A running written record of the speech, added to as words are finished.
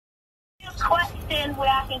understand where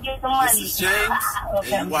I can get the money. This is James,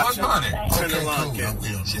 Okay. and you watch Work on it. Turn Okay, the Lawn cool. I Cat.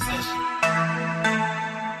 will. She said she...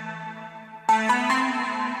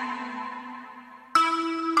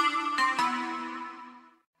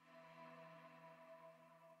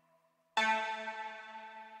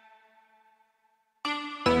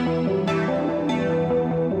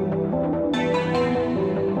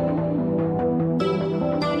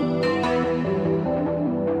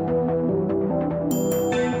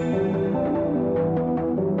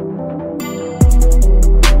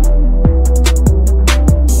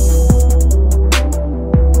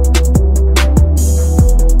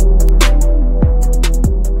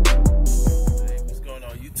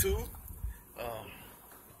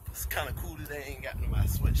 It's kind of cool that I ain't got my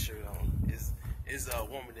sweatshirt on. It's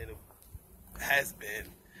warmer than it has been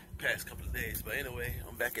the past couple of days. But anyway,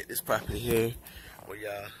 I'm back at this property here where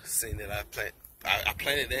y'all seen that I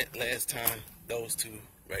planted that last time. Those two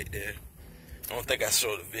right there. I don't think I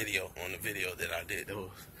showed a video on the video that I did those.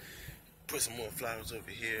 Put some more flowers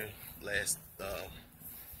over here last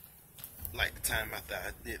like the time after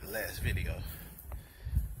I did the last video.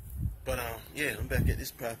 But yeah, I'm back at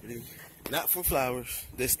this property. Not for flowers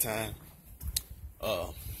this time.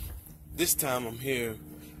 This time I'm here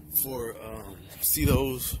for see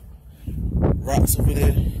those rocks over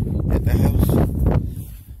there at the house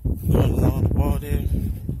going along the wall there.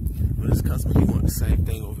 But this customer, he want the same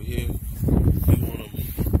thing over here. He want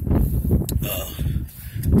them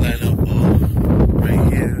line up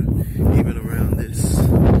right here, even around this,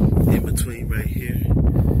 in between right here,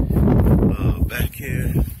 back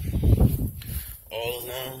here, all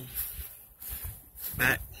along,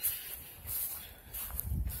 back,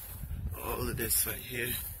 all of this right here,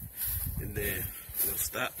 and then we'll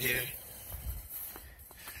stop here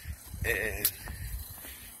and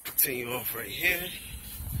continue off right here,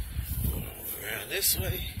 around this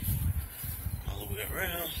way, all the way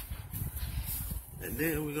around, and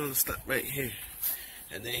then we're gonna stop right here.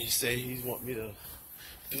 And then he said he want me to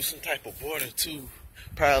do some type of border too,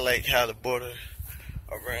 probably like how the border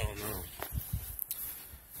around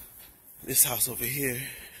this house over here,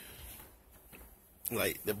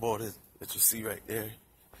 like the border that you see right there,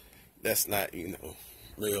 that's not, you know,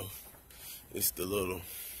 real. It's the little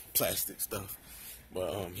plastic stuff.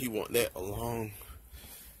 But he want that along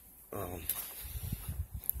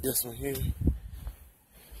this one here,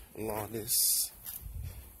 along this,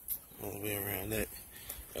 all the way around that,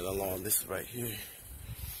 and along this right here.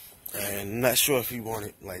 And I'm not sure if he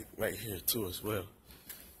wanted like right here too as well.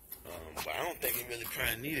 But I don't think he really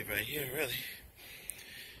probably need it right here, really.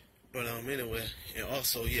 But anyway, and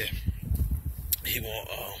also, yeah, he want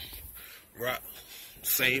rock,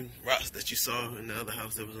 same rocks that you saw in the other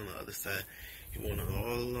house that was on the other side. He want it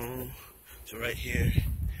all along to right here,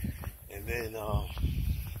 and then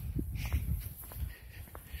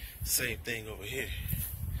same thing over here,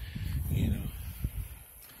 you know.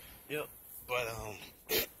 Yep.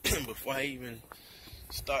 But before I even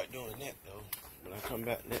start doing that though, when I come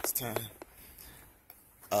back next time,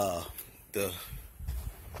 the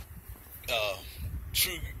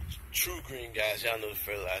True Green guys, y'all know the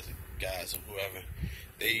fertilizer guys or whoever,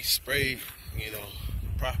 they sprayed, you know,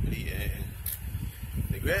 the property, and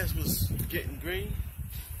the grass was getting green,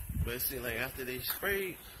 but it seemed like after they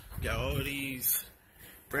sprayed, got all these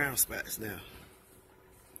brown spots now.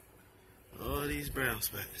 All these brown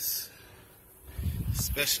spots.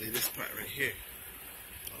 Especially this part right here.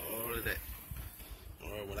 All of that.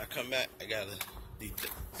 Alright, when I come back, I gotta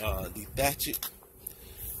detach it,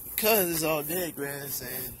 because it's all dead grass,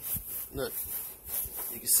 and look,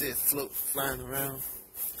 you can see it flying around.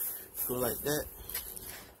 Go like that.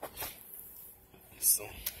 Some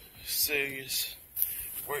serious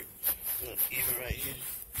work. Look, even right here.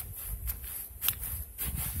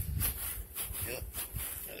 Yep.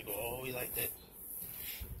 Gotta go all the way like that.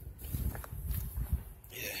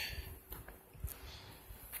 Yeah.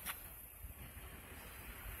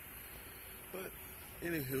 But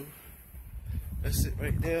anywho, that's it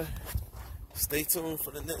right there. Stay tuned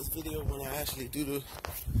for the next video when I actually do the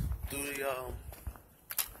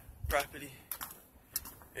property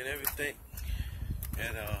and everything.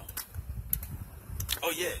 And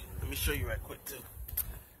oh yeah, let me show you right quick too.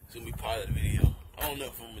 It's gonna be part of the video. I don't know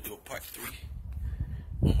if I'm gonna do a part 3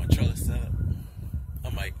 on my trailer setup. I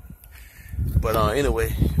might. But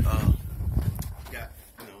anyway, got,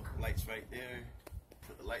 you know, lights right there.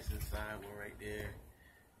 Put the lights inside, one right there.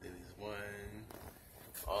 Then there's one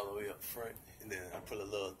all the way up front, and then I put a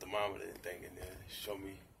little thermometer thing in there to show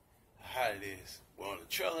me how hot it is. Well, on the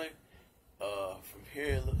trailer, from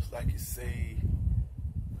here it looks like it's say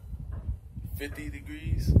 50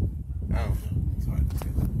 degrees. I don't know. It's hard to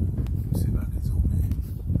tell. Let me see if I can zoom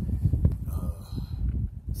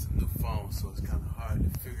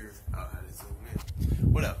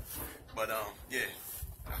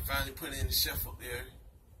finally put in the shelf up there.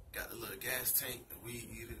 Got the little gas tank, the weed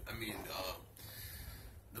eater.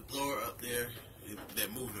 The blower up there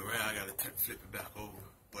that moved around. I gotta flip it back over.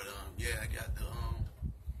 But yeah, I got the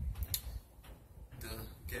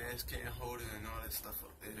gas can holder and all that stuff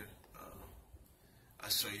up there. I'll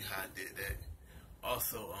show you how I did that.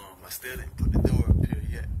 Also, I still didn't put the door up here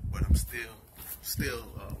yet, but I'm still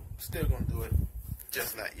gonna do it,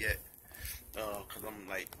 just not yet. Cause I'm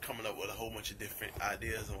like coming up with a whole bunch of different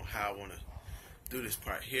ideas on how I wanna do this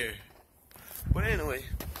part here. But anyway,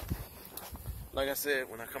 like I said,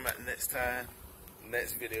 when I come out next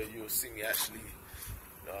video, you'll see me actually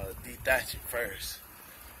detach it first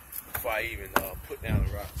before I even put down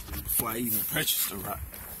the rock, before I even purchase the rock.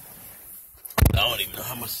 I don't even know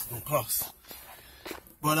how much it's gonna cost.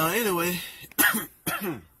 But anyway,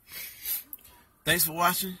 thanks for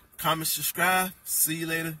watching. Comment, subscribe. See you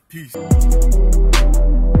later. Peace.